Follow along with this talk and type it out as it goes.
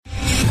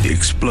The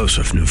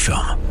explosive new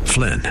film,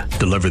 Flynn,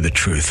 deliver the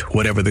truth,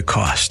 whatever the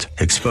cost.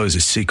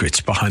 Exposes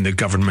secrets behind the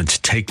government's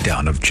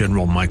takedown of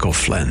General Michael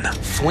Flynn.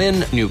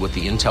 Flynn knew what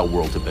the intel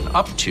world had been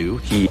up to.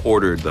 He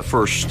ordered the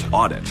first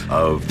audit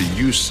of the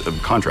use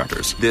of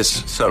contractors.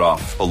 This set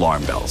off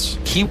alarm bells.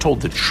 He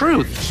told the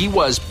truth. He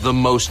was the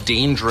most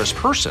dangerous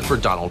person for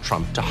Donald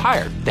Trump to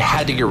hire. They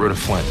had to get rid of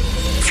Flynn.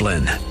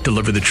 Flynn,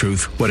 deliver the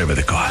truth, whatever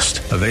the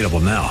cost. Available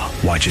now.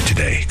 Watch it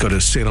today. Go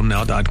to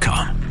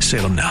salemnow.com.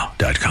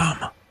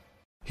 salemnow.com.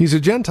 He's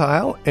a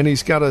Gentile, and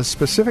he's got a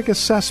specific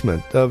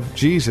assessment of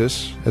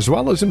Jesus as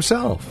well as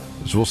himself,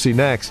 as we'll see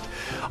next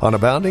on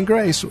Abounding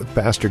Grace with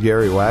Pastor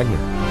Gary Wagner.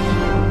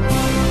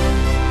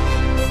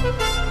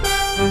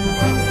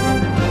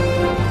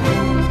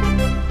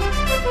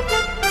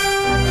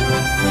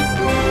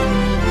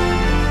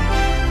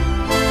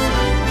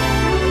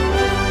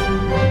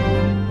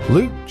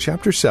 Luke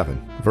chapter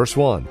 7, verse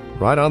 1,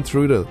 right on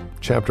through to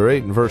chapter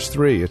 8 and verse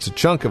 3. It's a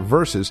chunk of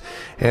verses,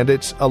 and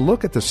it's a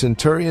look at the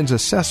centurion's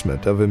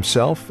assessment of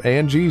himself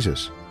and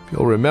Jesus. If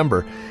you'll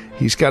remember,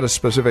 he's got a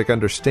specific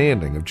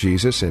understanding of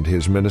Jesus and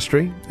his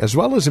ministry, as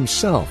well as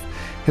himself.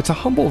 It's a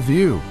humble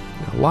view.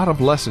 A lot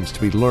of lessons to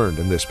be learned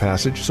in this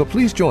passage, so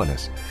please join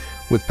us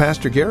with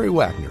Pastor Gary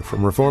Wagner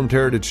from Reformed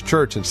Heritage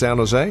Church in San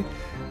Jose.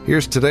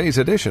 Here's today's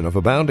edition of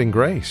Abounding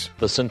Grace.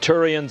 The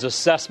centurion's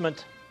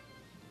assessment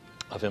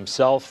of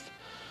himself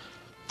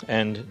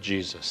and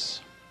Jesus.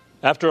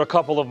 After a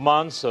couple of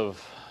months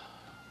of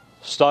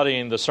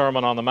studying the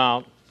Sermon on the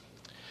Mount,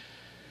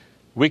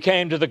 we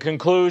came to the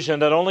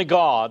conclusion that only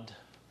God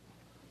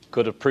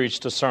could have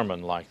preached a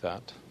sermon like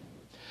that.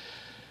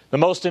 The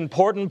most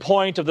important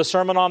point of the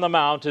Sermon on the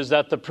Mount is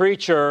that the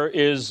preacher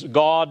is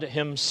God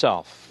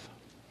himself.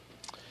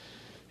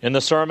 In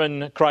the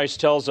sermon, Christ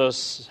tells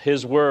us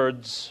his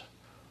words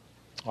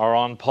are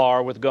on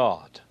par with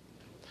God,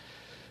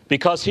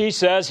 because he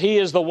says he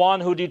is the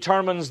one who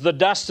determines the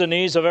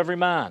destinies of every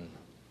man.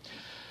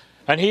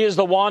 And he is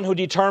the one who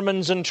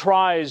determines and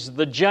tries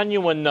the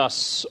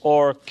genuineness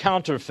or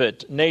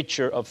counterfeit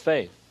nature of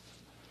faith.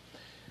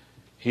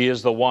 He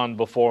is the one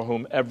before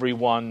whom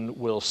everyone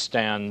will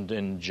stand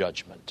in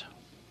judgment.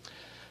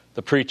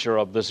 The preacher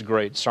of this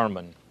great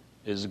sermon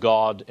is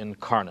God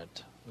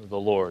incarnate, the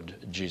Lord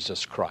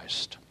Jesus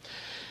Christ.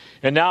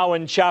 And now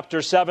in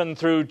chapter 7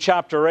 through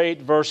chapter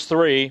 8, verse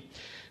 3,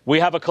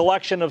 we have a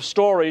collection of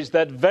stories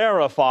that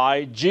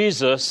verify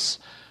Jesus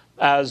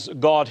as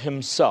God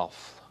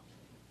himself.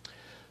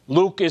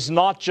 Luke is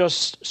not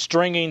just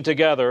stringing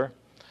together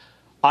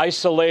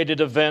isolated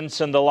events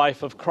in the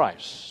life of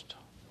Christ.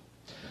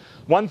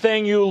 One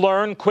thing you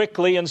learn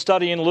quickly in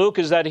studying Luke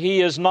is that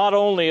he is not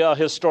only a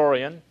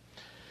historian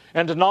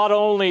and not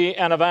only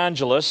an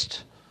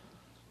evangelist,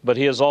 but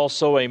he is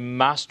also a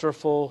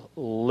masterful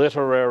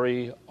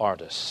literary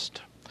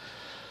artist.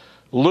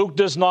 Luke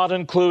does not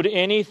include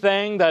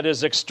anything that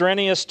is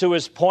extraneous to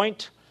his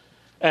point,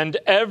 and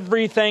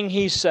everything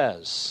he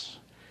says,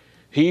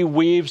 he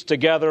weaves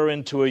together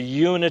into a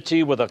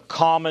unity with a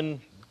common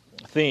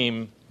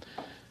theme,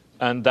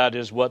 and that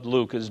is what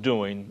Luke is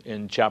doing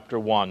in chapter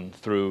 1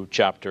 through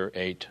chapter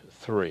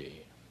 8:3.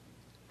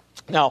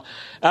 Now,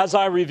 as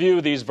I review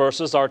these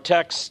verses, our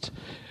text,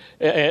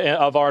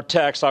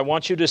 I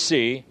want you to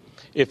see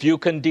if you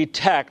can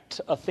detect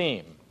a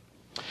theme.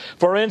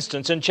 For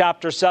instance, in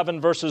chapter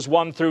 7, verses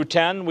 1 through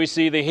 10, we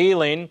see the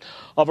healing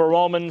of a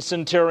Roman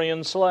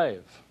centurion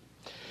slave.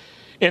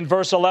 In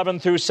verse 11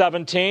 through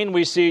 17,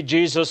 we see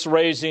Jesus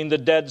raising the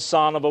dead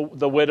son of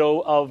the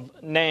widow of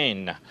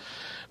Nain.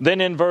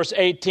 Then in verse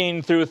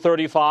 18 through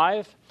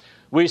 35,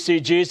 we see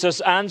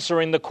Jesus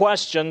answering the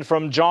question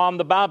from John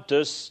the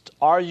Baptist,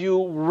 are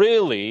you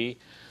really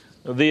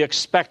the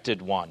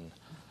expected one,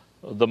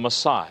 the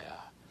Messiah?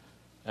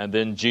 And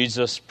then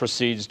Jesus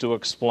proceeds to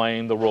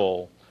explain the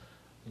role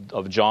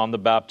of John the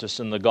Baptist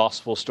in the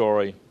gospel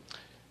story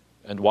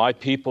and why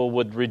people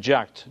would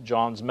reject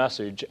John's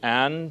message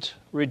and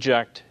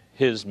reject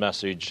his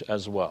message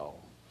as well.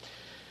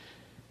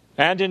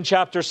 And in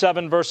chapter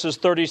 7, verses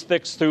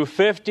 36 through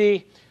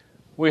 50,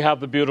 we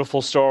have the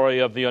beautiful story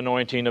of the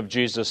anointing of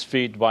Jesus'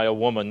 feet by a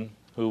woman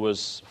who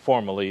was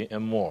formerly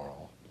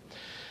immoral.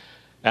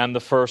 And the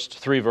first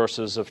 3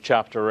 verses of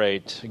chapter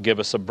 8 give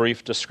us a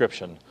brief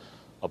description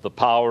of the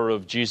power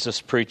of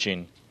Jesus'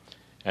 preaching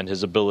and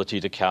his ability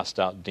to cast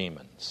out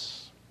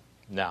demons.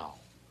 Now,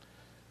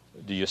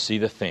 do you see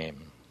the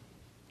theme?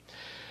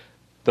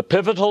 The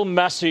pivotal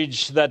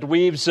message that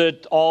weaves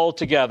it all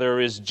together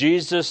is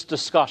Jesus'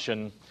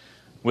 discussion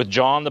with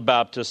John the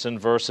Baptist in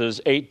verses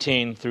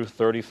 18 through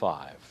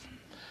 35.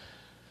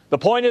 The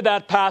point of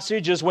that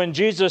passage is when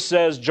Jesus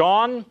says,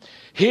 John,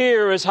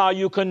 here is how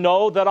you can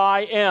know that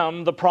I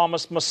am the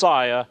promised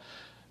Messiah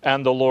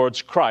and the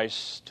Lord's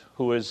Christ,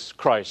 who is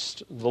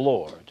Christ the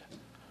Lord.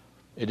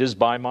 It is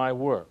by my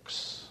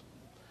works,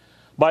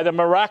 by the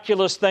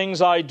miraculous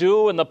things I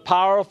do and the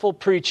powerful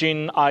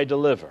preaching I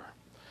deliver.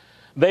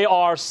 They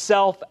are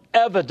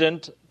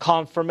self-evident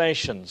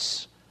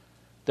confirmations.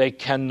 They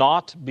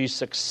cannot be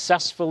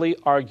successfully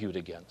argued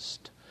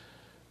against.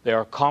 They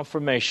are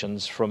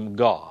confirmations from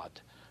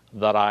God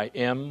that I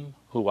am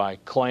who I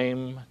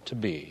claim to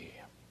be.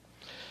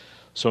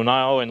 So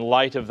now, in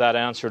light of that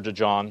answer to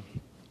John,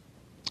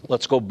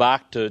 let's go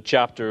back to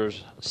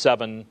chapters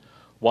 7,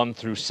 1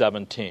 through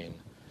 17,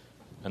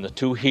 and the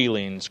two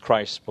healings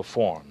Christ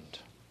performed.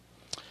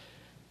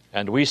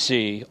 And we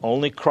see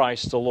only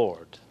Christ the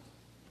Lord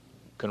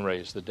can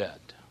raise the dead.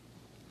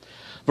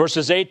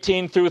 Verses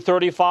 18 through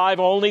 35,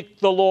 only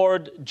the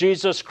Lord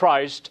Jesus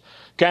Christ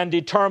can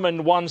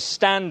determine one's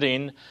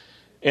standing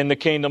in the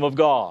kingdom of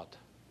God.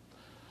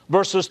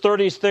 Verses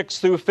 36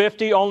 through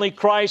 50, only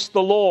Christ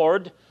the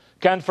Lord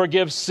can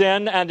forgive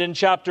sin. And in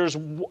chapters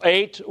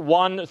 8,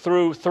 1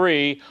 through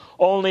 3,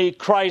 only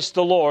Christ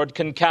the Lord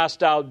can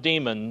cast out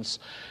demons.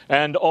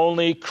 And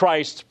only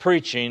Christ's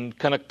preaching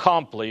can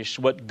accomplish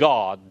what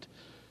God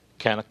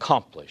can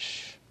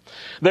accomplish.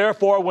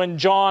 Therefore, when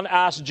John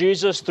asked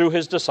Jesus through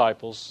his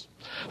disciples,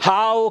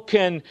 how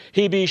can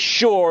he be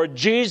sure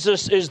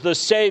Jesus is the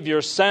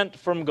Savior sent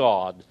from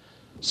God?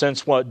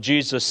 Since what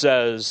Jesus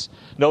says,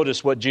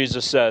 notice what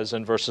Jesus says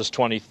in verses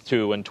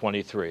 22 and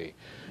 23.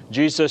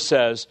 Jesus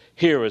says,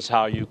 here is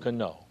how you can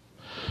know.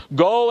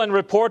 Go and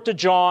report to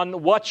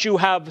John what you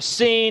have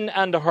seen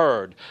and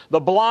heard. The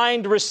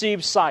blind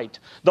receive sight,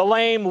 the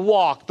lame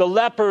walk, the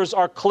lepers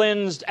are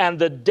cleansed, and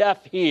the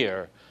deaf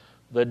hear.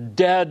 The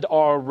dead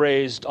are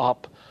raised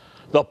up.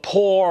 The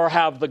poor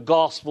have the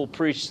gospel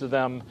preached to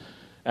them,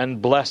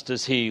 and blessed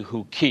is he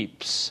who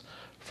keeps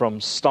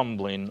from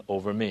stumbling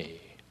over me.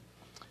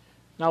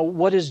 Now,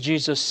 what is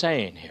Jesus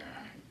saying here?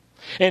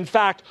 In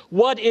fact,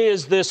 what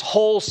is this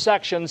whole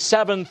section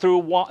 7:1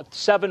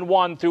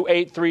 through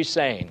 8:3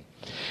 saying?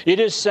 It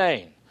is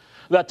saying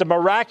that the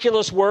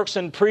miraculous works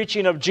and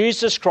preaching of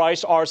Jesus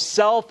Christ are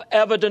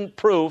self-evident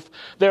proof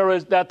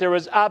that there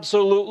is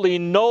absolutely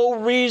no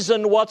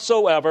reason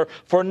whatsoever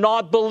for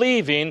not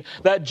believing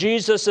that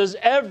Jesus is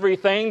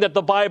everything that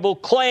the Bible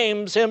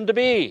claims him to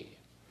be.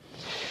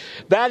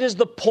 That is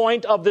the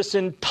point of this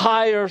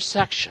entire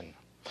section.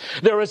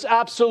 There is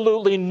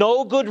absolutely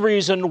no good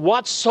reason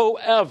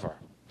whatsoever,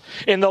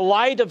 in the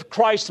light of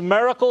Christ's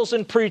miracles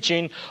and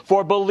preaching,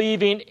 for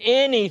believing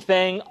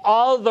anything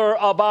other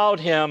about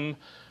him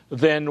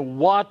than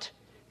what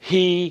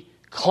he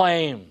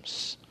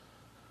claims.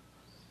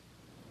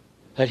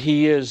 That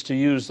he is, to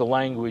use the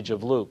language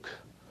of Luke,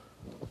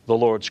 the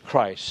Lord's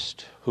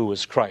Christ, who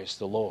is Christ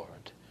the Lord.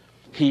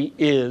 He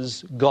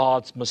is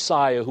God's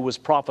Messiah who was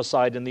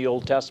prophesied in the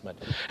Old Testament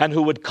and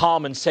who would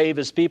come and save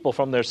his people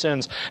from their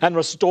sins and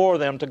restore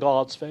them to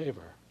God's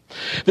favor.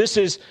 This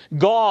is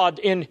God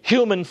in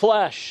human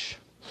flesh.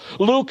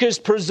 Luke is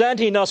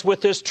presenting us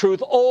with this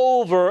truth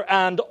over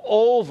and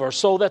over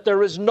so that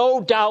there is no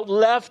doubt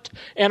left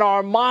in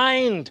our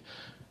mind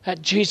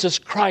that Jesus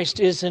Christ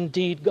is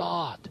indeed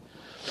God.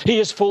 He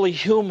is fully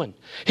human.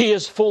 He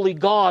is fully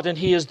God, and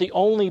he is the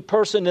only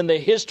person in the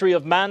history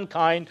of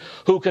mankind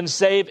who can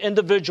save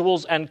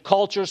individuals and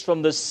cultures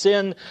from the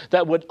sin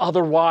that would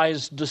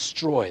otherwise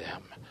destroy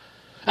them.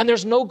 And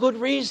there's no good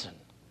reason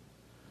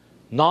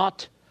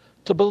not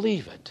to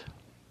believe it.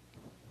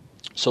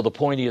 So the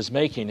point he is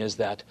making is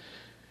that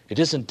it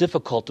isn't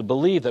difficult to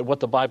believe that what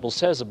the Bible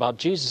says about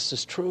Jesus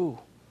is true.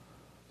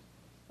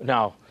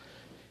 Now,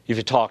 if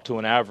you talk to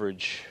an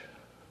average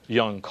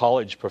young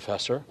college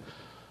professor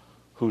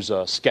who's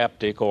a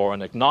skeptic or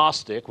an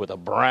agnostic with a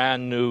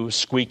brand new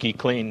squeaky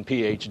clean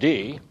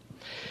PhD,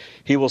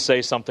 he will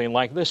say something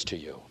like this to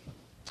you.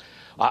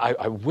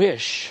 I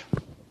wish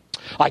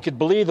I could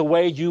believe the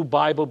way you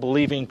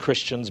Bible-believing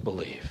Christians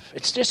believe.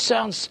 It just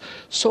sounds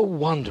so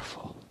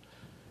wonderful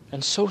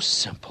and so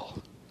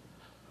simple.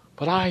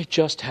 But I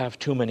just have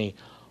too many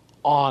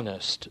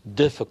honest,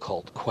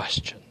 difficult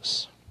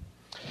questions.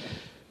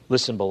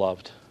 Listen,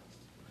 beloved.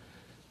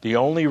 The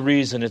only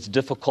reason it's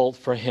difficult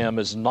for him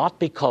is not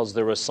because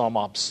there is some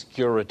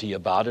obscurity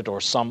about it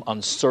or some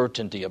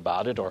uncertainty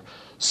about it or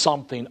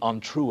something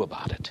untrue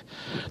about it.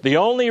 The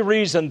only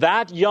reason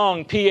that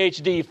young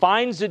PhD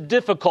finds it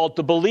difficult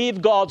to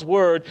believe God's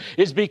Word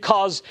is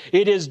because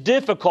it is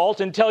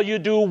difficult until you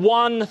do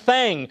one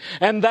thing,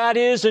 and that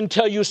is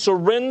until you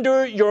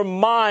surrender your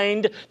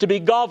mind to be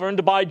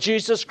governed by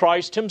Jesus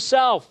Christ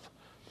himself.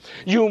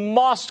 You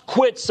must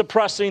quit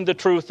suppressing the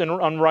truth in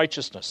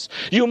unrighteousness.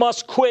 You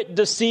must quit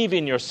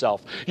deceiving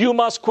yourself. You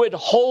must quit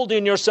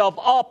holding yourself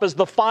up as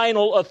the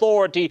final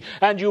authority,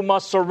 and you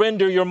must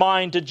surrender your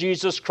mind to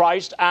Jesus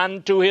Christ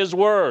and to his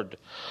word.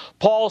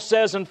 Paul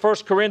says in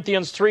 1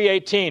 Corinthians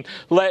 3:18,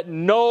 "Let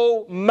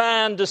no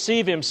man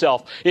deceive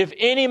himself. If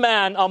any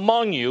man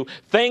among you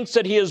thinks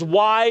that he is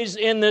wise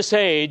in this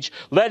age,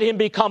 let him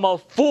become a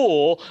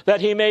fool that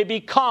he may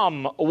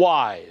become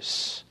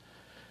wise."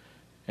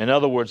 In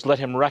other words, let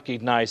him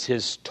recognize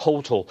his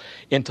total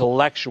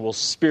intellectual,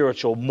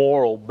 spiritual,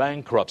 moral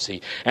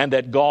bankruptcy, and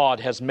that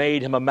God has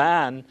made him a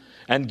man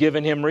and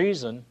given him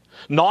reason,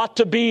 not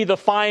to be the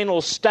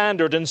final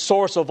standard and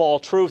source of all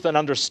truth and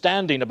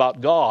understanding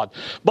about God,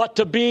 but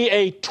to be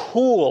a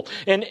tool,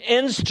 an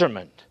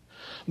instrument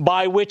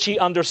by which he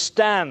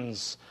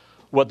understands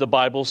what the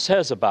Bible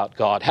says about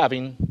God,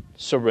 having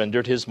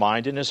surrendered his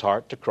mind and his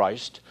heart to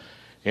Christ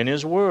in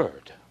his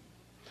word.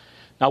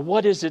 Now,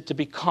 what is it to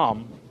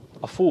become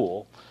a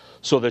fool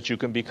so that you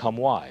can become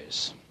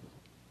wise?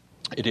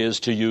 It is,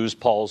 to use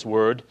Paul's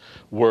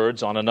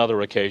words on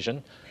another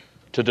occasion,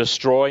 to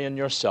destroy in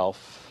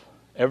yourself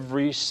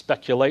every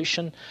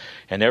speculation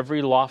and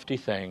every lofty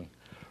thing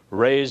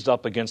raised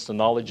up against the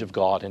knowledge of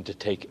God, and to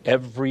take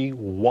every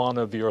one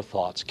of your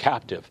thoughts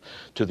captive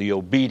to the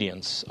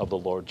obedience of the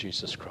Lord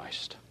Jesus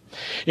Christ.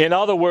 In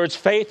other words,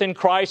 faith in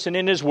Christ and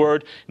in His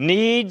Word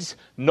needs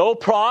no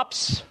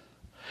props.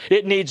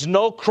 It needs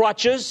no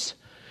crutches.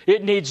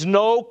 It needs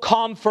no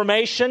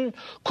confirmation,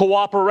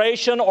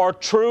 cooperation, or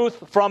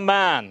truth from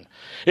man.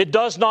 It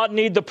does not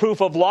need the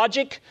proof of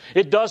logic.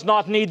 It does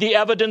not need the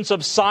evidence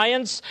of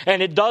science.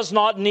 And it does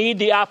not need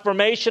the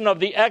affirmation of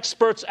the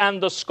experts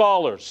and the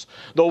scholars.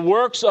 The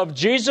works of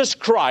Jesus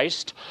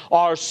Christ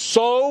are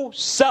so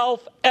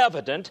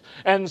self-evident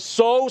and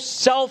so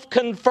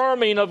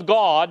self-confirming of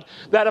God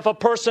that if a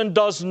person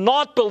does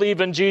not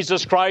believe in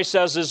Jesus Christ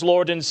as his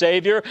Lord and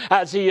Savior,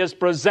 as He is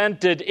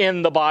presented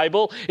in the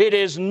Bible, it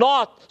is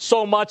not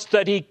so much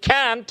that he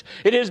can't,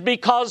 it is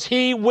because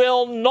he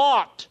will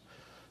not,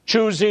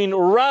 choosing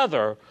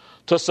rather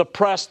to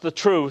suppress the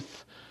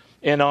truth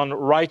in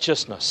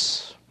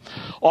unrighteousness.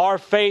 Our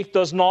faith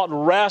does not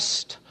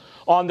rest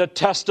on the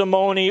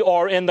testimony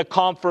or in the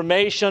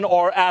confirmation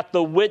or at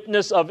the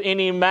witness of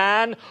any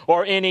man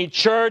or any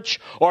church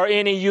or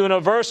any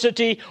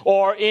university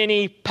or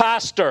any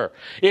pastor.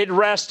 It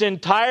rests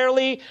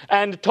entirely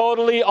and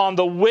totally on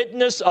the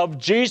witness of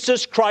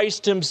Jesus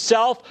Christ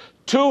Himself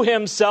to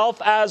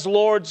Himself as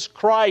Lord's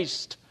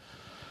Christ.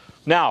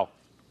 Now,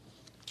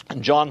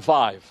 in John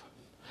 5,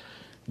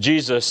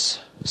 Jesus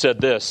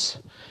said this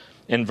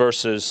in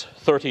verses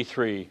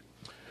 33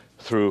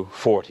 through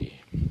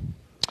 40.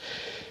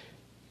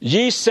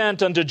 Ye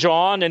sent unto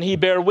John, and he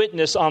bare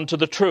witness unto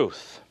the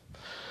truth.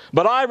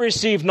 But I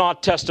received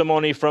not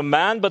testimony from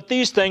man, but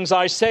these things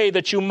I say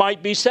that you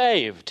might be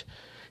saved.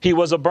 He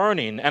was a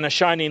burning and a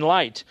shining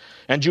light,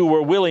 and you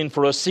were willing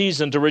for a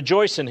season to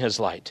rejoice in his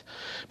light.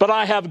 But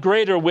I have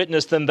greater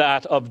witness than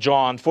that of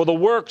John, for the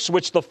works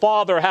which the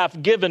Father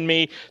hath given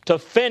me to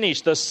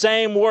finish, the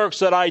same works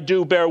that I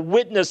do bear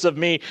witness of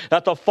me,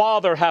 that the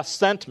Father hath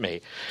sent me.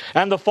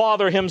 And the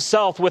Father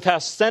himself which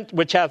hath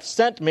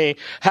sent me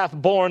hath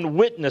borne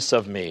witness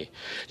of me.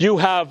 You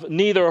have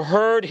neither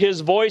heard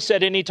his voice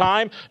at any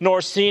time,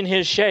 nor seen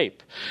his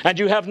shape. And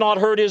you have not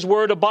heard his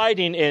word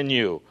abiding in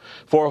you.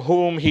 For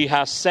whom he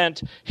hath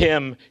sent,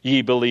 him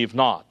ye believe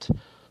not.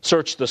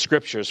 Search the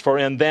Scriptures, for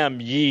in them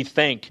ye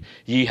think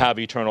ye have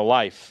eternal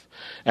life,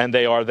 and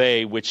they are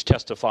they which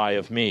testify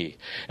of me.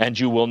 And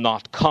you will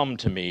not come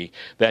to me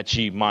that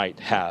ye might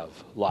have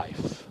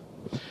life.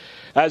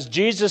 As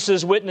Jesus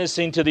is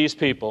witnessing to these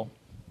people,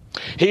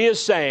 He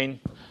is saying,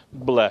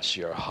 bless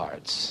your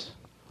hearts.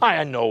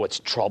 I know it's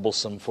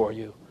troublesome for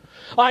you.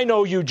 I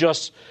know you're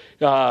just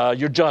too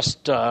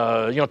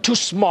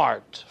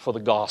smart for the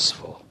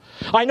gospel.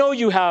 I know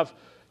you have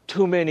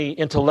too many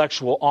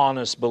intellectual,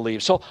 honest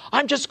beliefs. So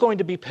I'm just going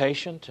to be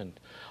patient, and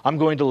I'm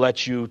going to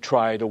let you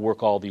try to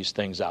work all these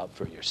things out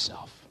for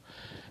yourself.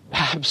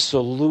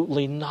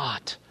 Absolutely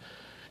not.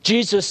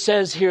 Jesus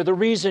says here, the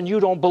reason you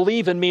don't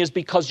believe in me is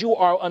because you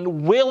are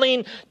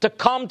unwilling to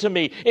come to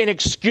me,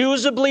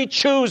 inexcusably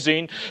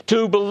choosing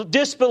to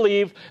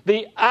disbelieve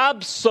the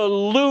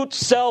absolute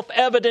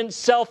self-evident,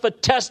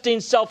 self-attesting,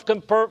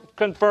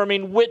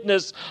 self-confirming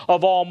witness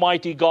of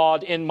Almighty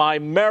God in my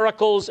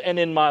miracles and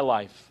in my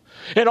life.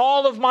 In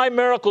all of my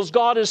miracles,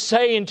 God is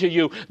saying to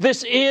you,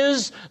 this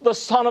is the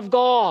Son of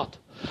God.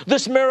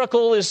 This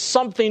miracle is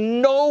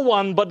something no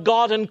one but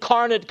God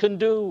incarnate can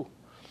do.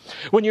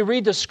 When you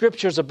read the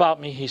Scriptures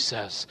about me, He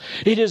says,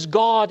 it is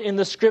God in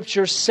the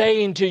Scriptures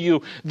saying to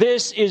you,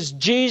 this is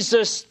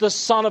Jesus, the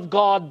Son of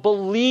God.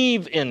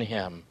 Believe in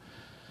Him.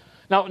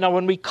 Now,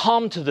 when we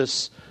come to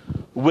this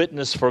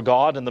witness for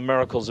God and the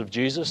miracles of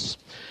Jesus,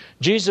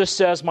 Jesus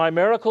says, my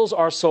miracles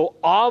are so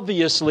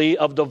obviously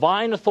of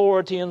divine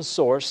authority and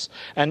source,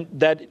 and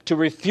that to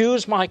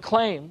refuse my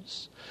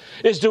claims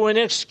is to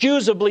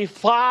inexcusably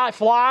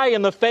fly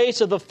in the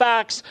face of the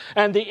facts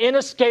and the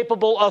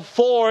inescapable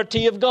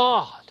authority of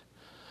God.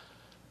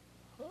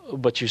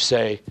 But you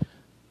say,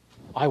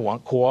 I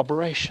want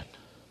cooperation.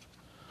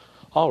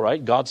 All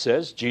right, God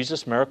says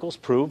Jesus' miracles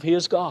prove He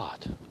is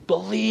God.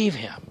 Believe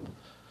Him.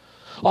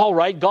 All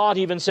right, God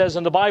even says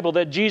in the Bible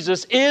that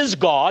Jesus is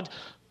God.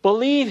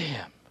 Believe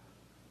Him.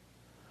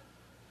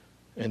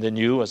 And then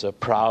you, as a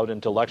proud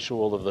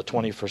intellectual of the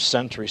 21st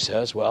century,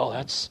 says, well,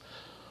 that's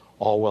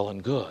all well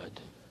and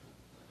good.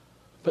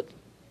 But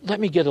let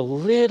me get a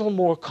little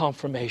more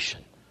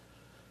confirmation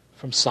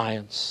from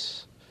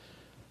science,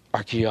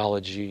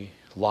 archaeology,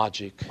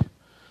 logic,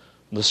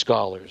 the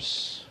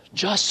scholars,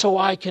 just so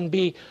I can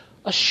be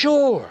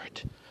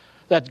assured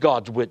that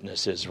God's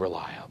witness is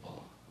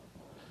reliable.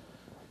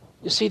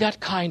 You see,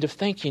 that kind of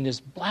thinking is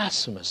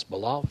blasphemous,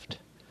 beloved.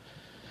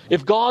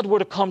 If God were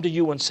to come to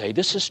you and say,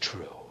 this is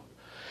true,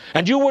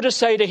 and you were to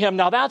say to Him,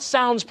 now that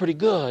sounds pretty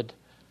good,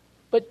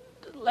 but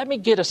let me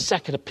get a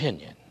second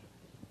opinion.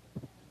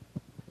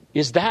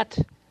 Is that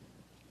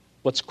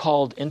what's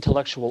called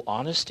intellectual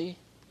honesty?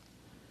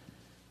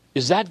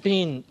 Is that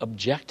being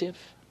objective?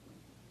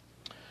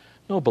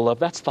 No, beloved,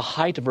 that's the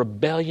height of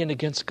rebellion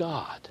against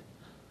God.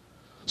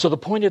 So the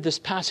point of this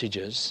passage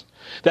is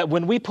that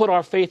when we put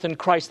our faith in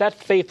Christ, that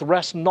faith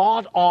rests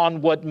not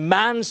on what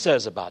man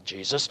says about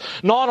Jesus,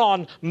 not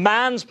on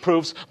man's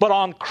proofs, but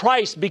on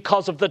Christ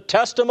because of the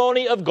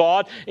testimony of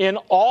God in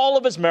all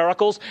of His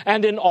miracles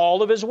and in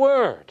all of His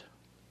Word.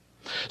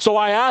 So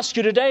I ask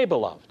you today,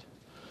 beloved,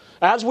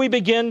 as we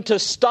begin to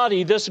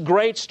study this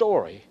great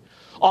story,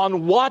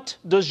 on what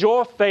does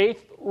your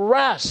faith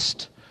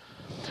rest?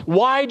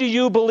 Why do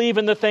you believe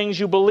in the things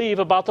you believe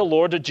about the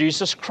Lord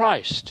Jesus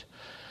Christ?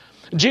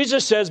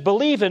 Jesus says,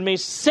 believe in me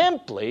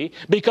simply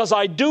because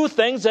I do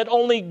things that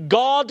only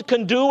God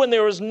can do, and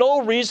there is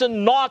no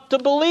reason not to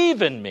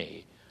believe in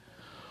me.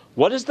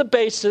 What is the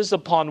basis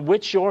upon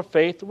which your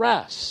faith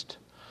rests?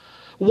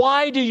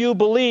 Why do you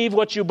believe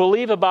what you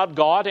believe about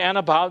God and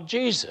about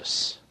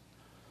Jesus?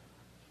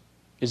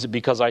 Is it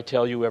because I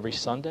tell you every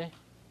Sunday?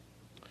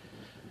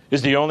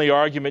 Is the only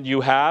argument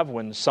you have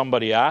when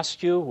somebody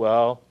asks you,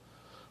 well,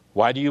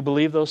 why do you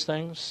believe those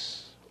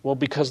things? Well,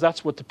 because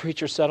that's what the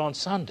preacher said on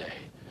Sunday.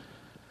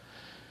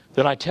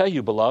 Then I tell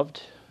you,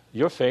 beloved,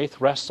 your faith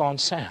rests on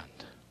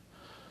sand.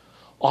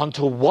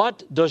 Onto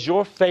what does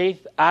your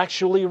faith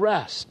actually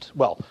rest?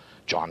 Well,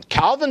 John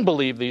Calvin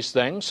believed these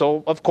things,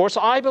 so of course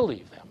I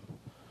believe them.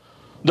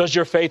 Does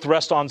your faith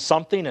rest on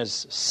something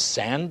as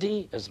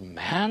sandy as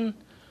man?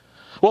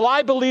 Well,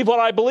 I believe what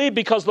I believe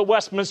because the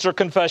Westminster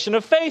Confession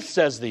of Faith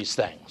says these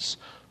things.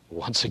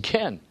 Once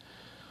again,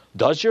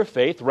 does your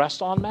faith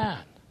rest on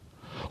man?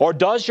 Or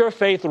does your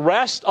faith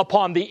rest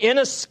upon the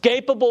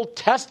inescapable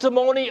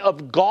testimony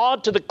of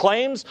God to the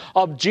claims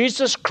of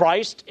Jesus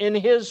Christ in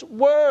His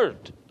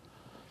Word?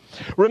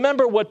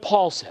 Remember what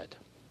Paul said.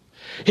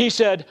 He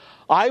said,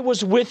 I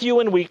was with you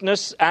in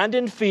weakness and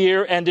in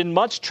fear and in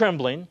much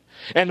trembling,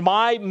 and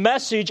my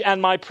message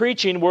and my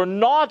preaching were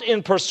not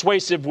in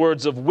persuasive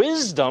words of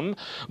wisdom,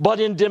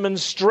 but in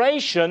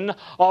demonstration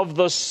of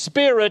the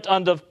Spirit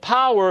and of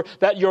power,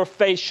 that your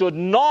faith should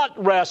not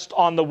rest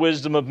on the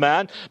wisdom of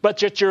man, but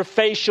that your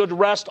faith should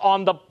rest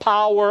on the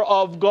power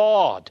of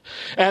God.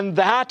 And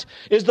that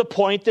is the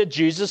point that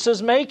Jesus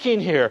is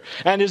making here.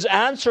 And his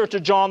answer to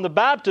John the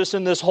Baptist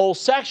in this whole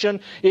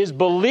section is,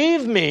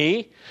 believe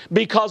me,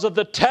 because of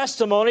the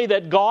testimony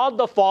that God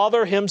the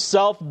Father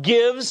Himself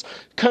gives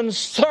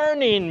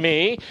concerning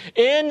me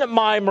in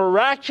my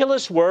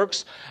miraculous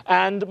works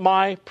and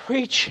my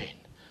preaching.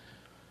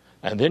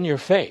 And then your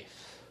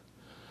faith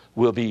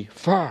will be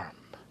firm,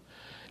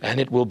 and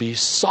it will be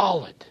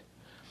solid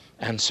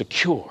and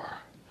secure,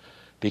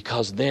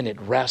 because then it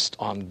rests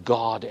on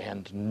God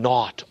and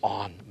not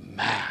on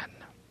man.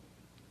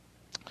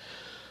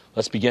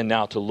 Let's begin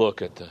now to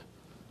look at the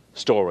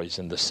stories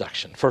in this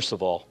section. First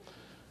of all,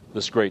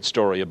 this great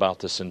story about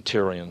the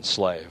centurion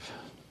slave.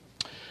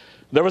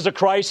 There was a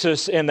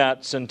crisis in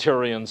that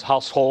centurion's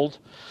household.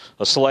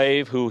 A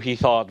slave who he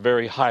thought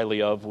very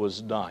highly of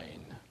was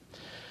dying.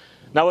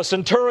 Now, a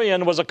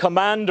centurion was a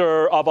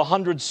commander of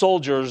 100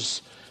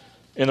 soldiers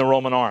in the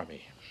Roman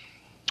army.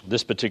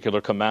 This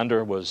particular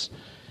commander was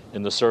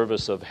in the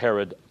service of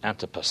Herod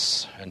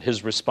Antipas, and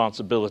his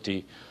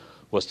responsibility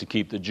was to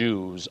keep the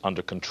Jews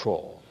under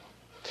control.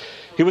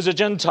 He was a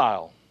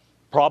Gentile,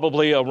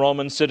 probably a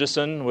Roman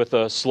citizen with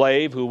a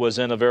slave who was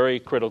in a very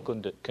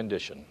critical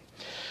condition.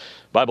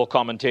 Bible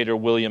commentator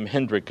William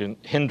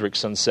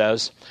Hendrickson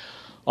says,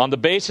 on the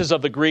basis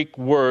of the Greek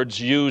words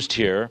used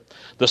here,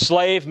 the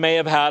slave may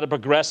have had a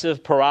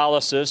progressive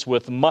paralysis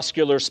with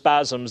muscular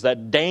spasms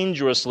that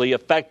dangerously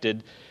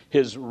affected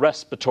his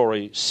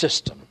respiratory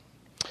system.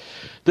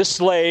 This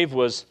slave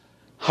was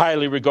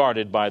highly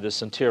regarded by the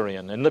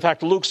centurion. And in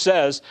fact, Luke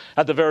says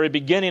at the very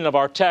beginning of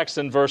our text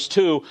in verse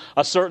 2,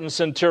 a certain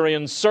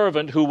centurion's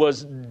servant who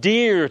was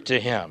dear to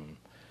him.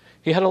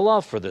 He had a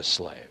love for this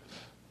slave.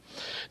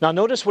 Now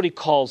notice what he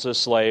calls this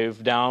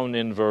slave down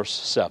in verse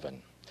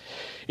 7.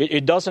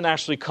 It doesn't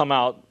actually come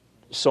out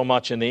so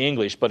much in the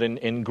English, but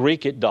in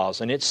Greek it does.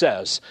 And it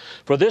says,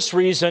 for this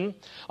reason,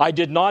 I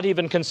did not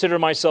even consider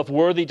myself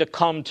worthy to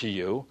come to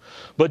you,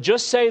 but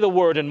just say the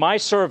word, and my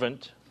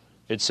servant,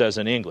 it says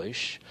in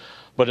English,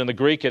 but in the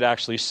Greek it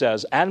actually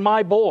says, and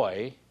my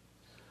boy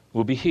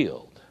will be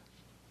healed.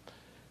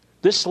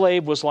 This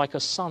slave was like a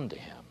son to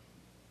him.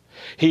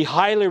 He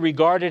highly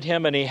regarded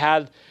him, and he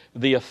had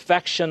the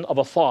affection of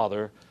a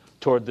father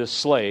toward this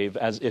slave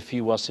as if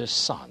he was his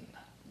son.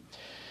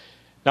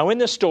 Now in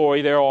this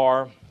story there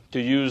are, to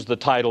use the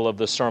title of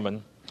the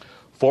sermon,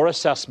 4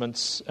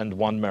 assessments and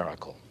 1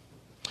 miracle.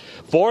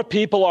 4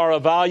 people are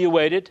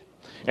evaluated,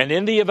 and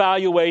in the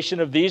evaluation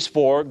of these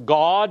 4,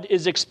 God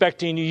is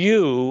expecting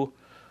you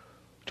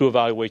to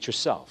evaluate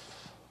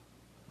yourself,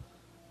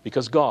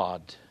 because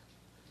God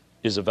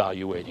is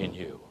evaluating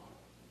you.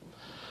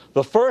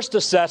 The first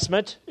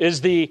assessment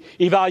is the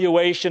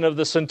evaluation of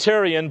the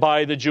centurion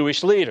by the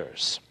Jewish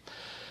leaders.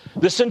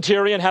 The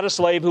centurion had a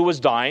slave who was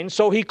dying,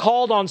 so he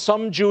called on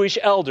some Jewish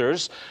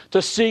elders to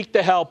seek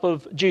the help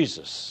of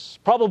Jesus.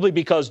 Probably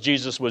because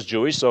Jesus was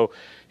Jewish, so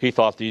He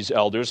thought these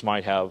elders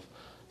might have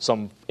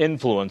some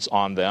influence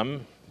on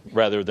them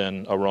rather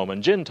than a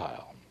Roman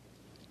Gentile.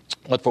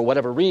 But for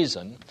whatever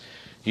reason,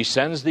 he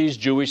sends these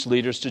Jewish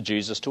leaders to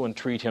Jesus to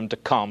entreat him to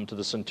come to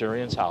the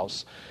centurion's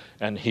house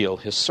and heal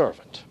his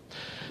servant.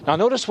 Now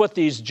notice what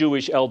these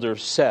Jewish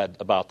elders said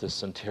about this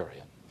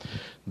centurion.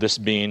 This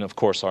being, of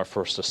course, our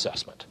first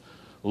assessment.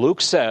 Luke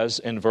says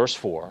in verse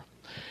 4,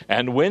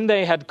 "And when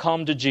they had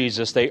come to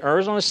Jesus, they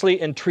earnestly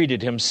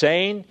entreated him,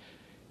 saying,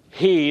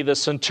 He, the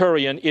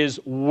centurion,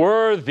 is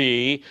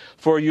worthy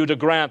for you to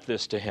grant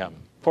this to him.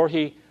 For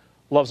he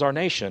loves our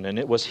nation, and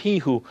it was he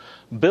who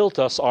built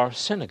us our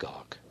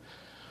synagogue."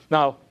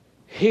 Now,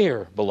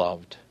 here,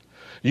 beloved,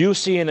 you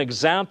see an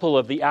example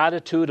of the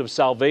attitude of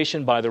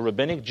salvation by the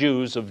rabbinic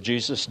Jews of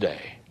Jesus'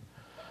 day.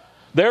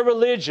 Their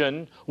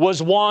religion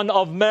was one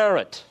of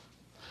merit.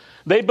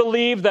 They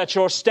believed that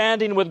your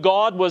standing with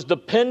God was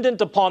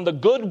dependent upon the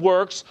good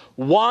works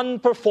one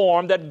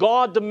performed that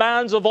God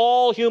demands of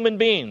all human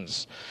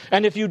beings.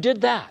 And if you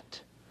did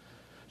that,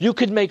 you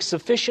could make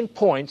sufficient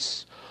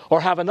points or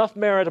have enough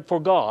merit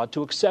for God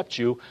to accept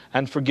you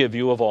and forgive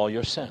you of all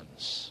your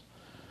sins.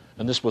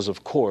 And this was,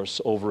 of course,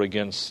 over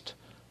against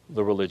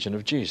the religion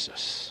of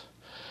Jesus.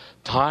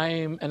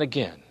 Time and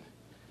again,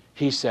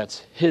 he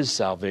sets his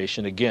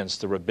salvation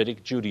against the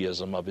rabbinic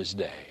Judaism of his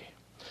day.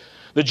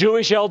 The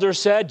Jewish elders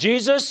said,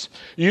 "Jesus,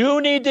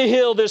 you need to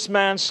heal this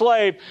man's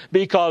slave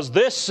because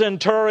this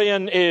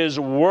centurion is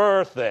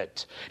worth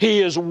it.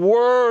 He is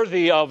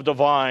worthy of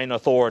divine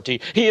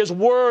authority. He is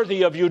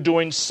worthy of you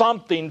doing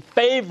something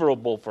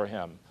favorable for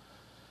him."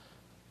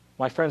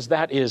 My friends,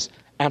 that is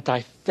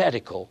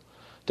antithetical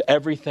to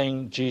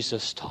everything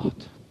Jesus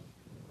taught.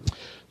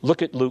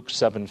 Look at Luke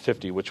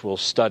 7:50, which we'll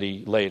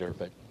study later.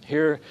 But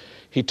here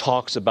he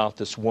talks about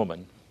this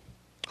woman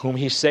whom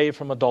he saved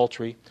from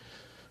adultery,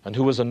 and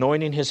who was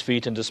anointing his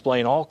feet and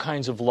displaying all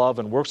kinds of love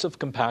and works of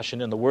compassion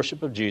in the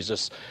worship of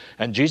Jesus.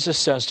 And Jesus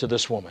says to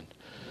this woman,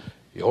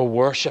 "Your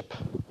worship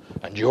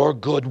and your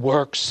good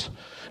works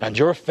and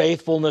your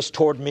faithfulness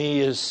toward me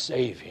is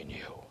saving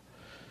you."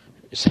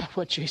 Is that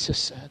what Jesus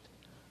said?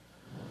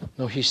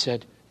 No, he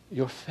said,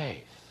 "Your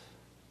faith."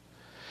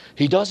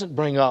 He doesn't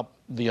bring up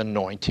the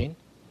anointing.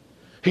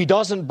 He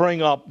doesn't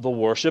bring up the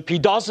worship. He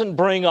doesn't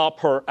bring up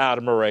her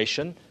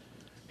admiration.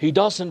 He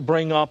doesn't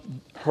bring up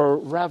her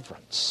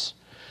reverence.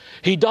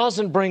 He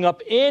doesn't bring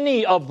up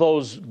any of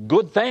those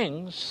good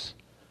things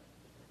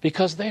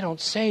because they don't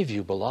save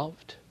you,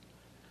 beloved.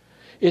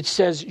 It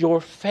says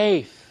your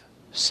faith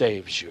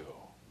saves you.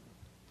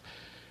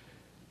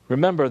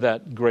 Remember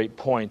that great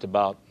point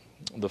about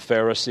the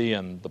Pharisee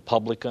and the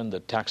publican, the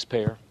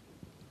taxpayer?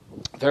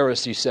 The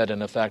Pharisee said,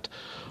 in effect,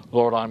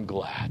 "Lord, I'm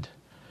glad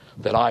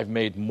that I've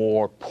made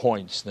more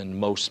points than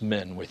most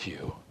men with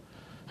you."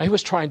 And he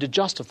was trying to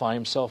justify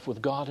himself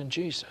with God and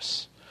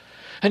Jesus.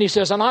 And he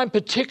says, "And I'm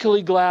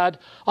particularly glad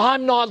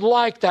I'm not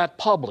like that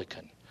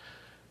publican,"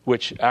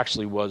 which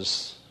actually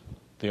was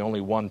the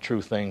only one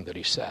true thing that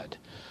he said,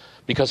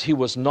 because he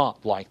was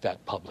not like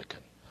that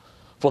publican.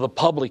 For the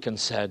publican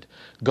said,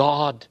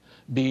 "God,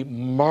 be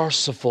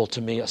merciful to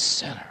me, a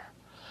sinner.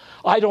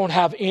 I don't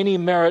have any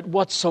merit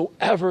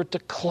whatsoever to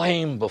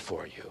claim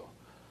before you.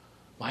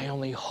 My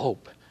only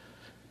hope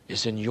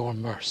is in your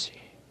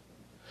mercy."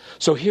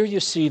 So here you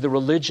see the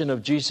religion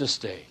of Jesus'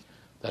 day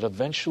that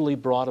eventually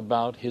brought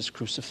about his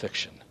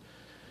crucifixion.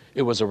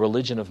 It was a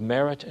religion of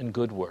merit and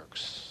good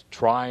works,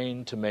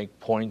 trying to make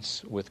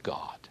points with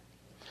God.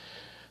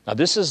 Now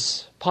this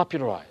is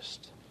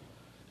popularized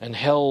and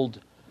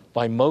held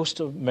by most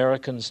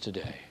Americans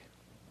today.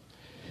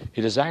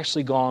 It has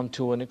actually gone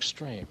to an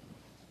extreme.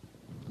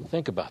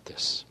 Think about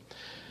this.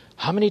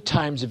 How many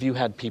times have you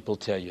had people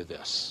tell you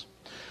this?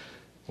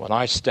 "When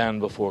I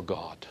stand before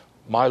God,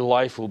 my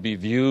life will be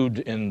viewed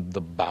in the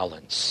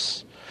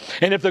balance.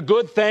 And if the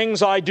good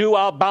things I do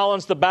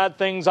outbalance the bad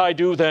things I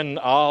do, then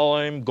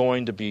I'm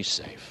going to be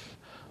safe.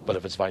 But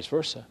if it's vice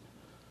versa,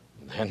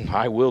 then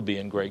I will be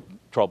in great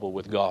trouble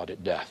with God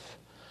at death."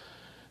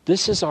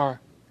 This is our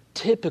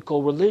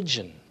typical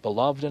religion,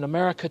 beloved, in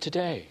America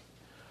today.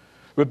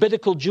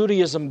 Rabbinical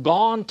Judaism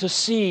gone to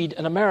seed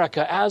in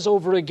America as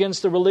over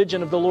against the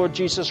religion of the Lord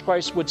Jesus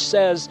Christ, which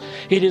says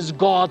it is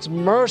God's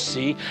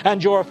mercy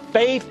and your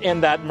faith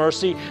in that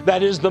mercy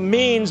that is the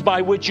means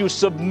by which you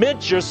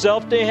submit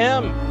yourself to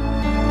Him.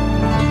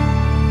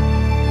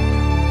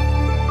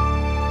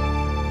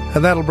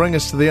 And that'll bring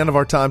us to the end of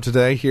our time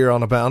today here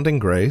on Abounding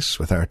Grace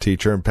with our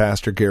teacher and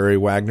pastor Gary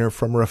Wagner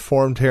from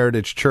Reformed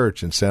Heritage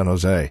Church in San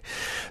Jose.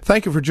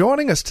 Thank you for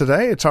joining us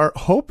today. It's our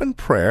hope and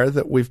prayer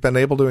that we've been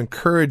able to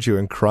encourage you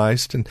in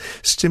Christ and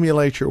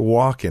stimulate your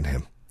walk in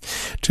Him.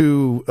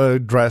 To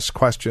address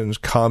questions,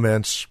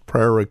 comments,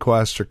 prayer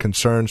requests, or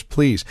concerns,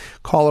 please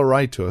call or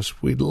write to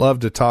us. We'd love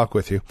to talk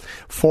with you.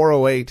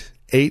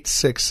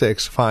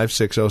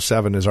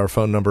 408-866-5607 is our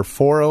phone number,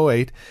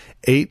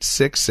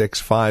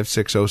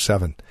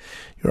 408-866-5607.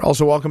 You're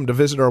also welcome to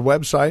visit our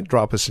website.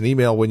 Drop us an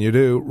email when you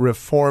do,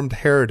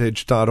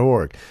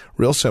 reformedheritage.org.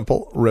 Real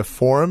simple,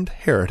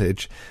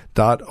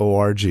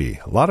 reformedheritage.org. A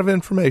lot of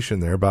information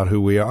there about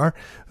who we are.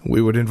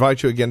 We would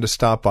invite you again to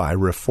stop by,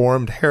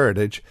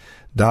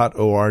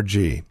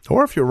 reformedheritage.org.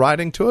 Or if you're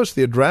writing to us,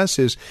 the address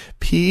is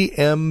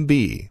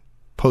PMB,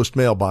 Post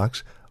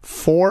Mailbox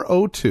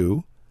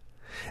 402,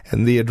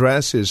 and the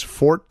address is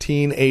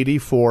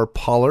 1484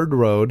 Pollard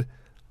Road,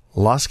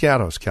 Los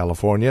Gatos,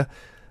 California,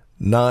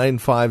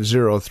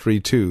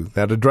 95032.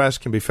 That address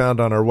can be found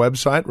on our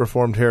website,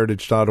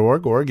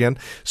 reformedheritage.org, or again,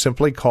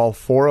 simply call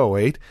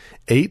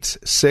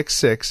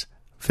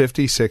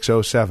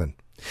 408-866-5607.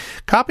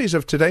 Copies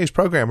of today's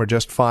program are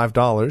just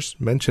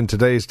 $5. Mention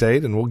today's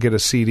date and we'll get a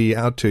CD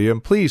out to you.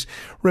 And please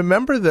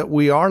remember that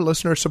we are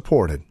listener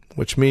supported,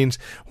 which means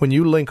when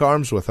you link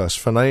arms with us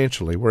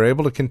financially, we're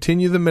able to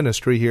continue the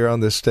ministry here on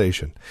this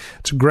station.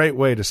 It's a great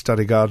way to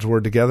study God's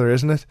Word together,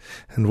 isn't it?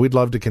 And we'd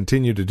love to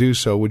continue to do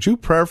so. Would you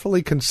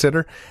prayerfully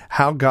consider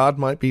how God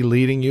might be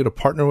leading you to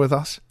partner with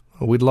us?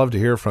 We'd love to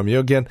hear from you.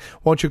 Again,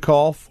 won't you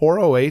call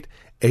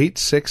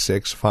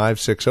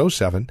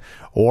 408-866-5607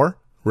 or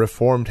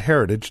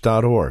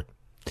reformedheritage.org.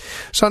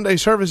 Sunday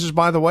services,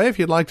 by the way, if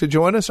you'd like to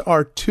join us,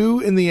 are 2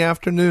 in the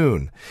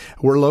afternoon.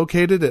 We're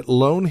located at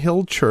Lone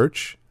Hill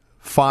Church,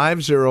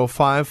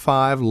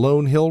 5055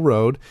 Lone Hill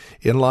Road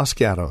in Los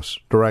Gatos.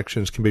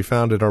 Directions can be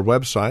found at our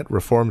website,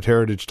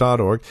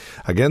 reformedheritage.org.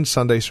 Again,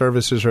 Sunday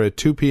services are at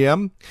 2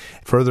 p.m.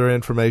 Further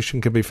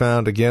information can be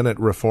found again at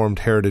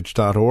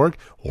reformedheritage.org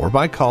or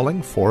by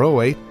calling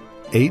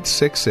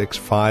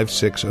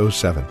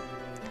 408-866-5607.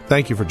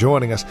 Thank you for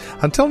joining us.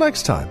 Until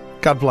next time,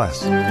 God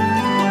bless.